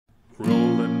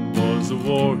was a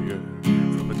warrior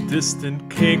from a distant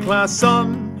K-class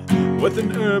sun, with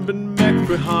an urban mech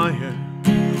for hire,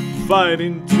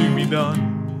 fighting to be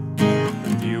done.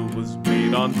 The deal was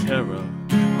made on terror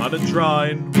on a dry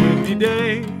and windy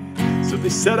day, so they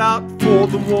set out for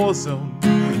the war zone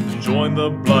to join the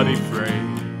bloody fray.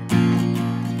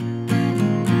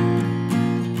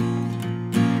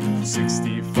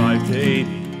 65 to 80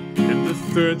 in the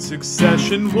third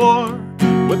succession war,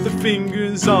 with the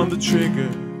fingers on the trigger,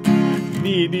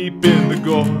 knee deep in the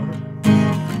gore.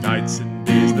 For nights and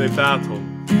days they battled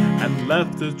and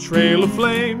left a trail of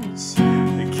flames.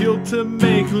 They killed to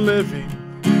make a living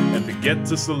and to get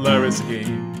to Solaris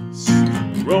Games.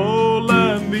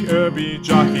 Roland the Urbie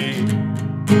jockey,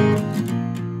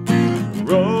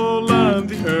 Roland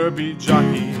the Urbie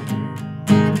jockey.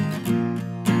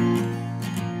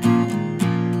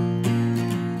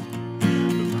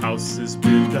 The houses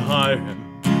bid to hire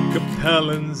him,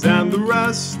 Capellans and the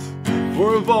rest,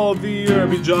 for of all the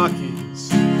Urbie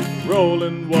jockeys,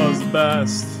 Roland was the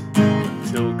best.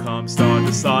 Until Comstar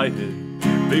decided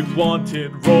they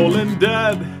wanted Roland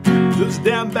dead. Those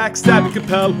damn backstabbing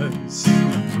Capellans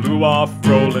blew off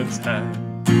Roland's head.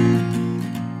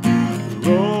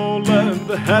 Roland,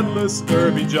 the headless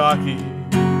Urbie jockey,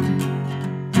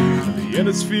 the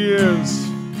Innisphere's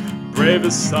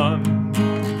bravest son.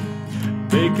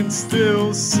 They can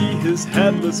still see his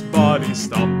headless body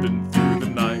stomping through the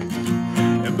night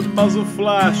in the muzzle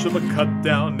flash of a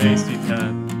cut-down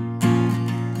AC-10.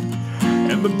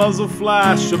 In the muzzle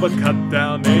flash of a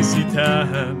cut-down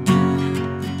AC-10.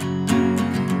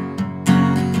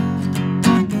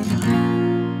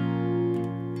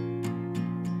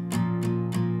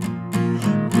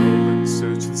 Roland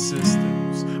searched the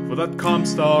systems for that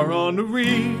Comstar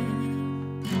honoree.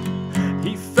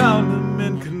 He found him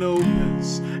in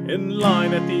Canopus, in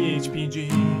line at the HPG.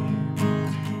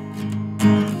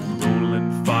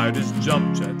 Roland fired his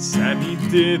jump jets and he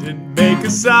didn't make a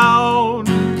sound.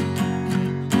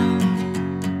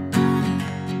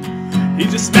 He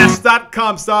just smashed that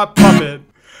Comstar puppet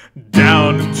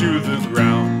down into the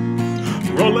ground.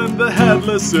 Roland the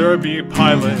headless Urbie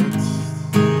pilot,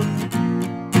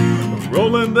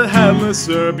 Roland the headless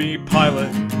Urbie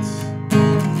pilot,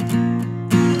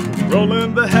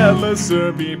 Roland the headless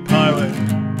Urbie pilot,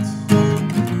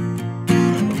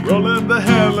 Roland the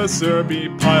headless Urbie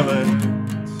pilot.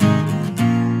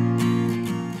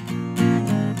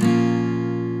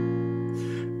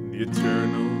 The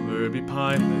eternal Urbie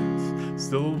pilot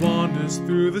still wanders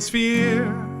through the sphere.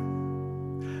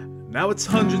 Now it's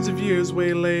hundreds of years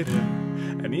way later,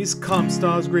 and he's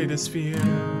Comstar's greatest fear.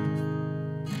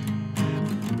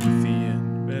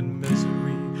 Luthien and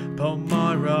Misery,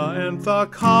 Palmyra and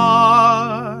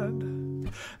Tharkard,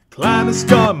 clan of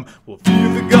scum will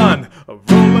view the gun of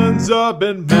Roland's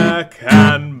urban mech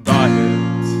and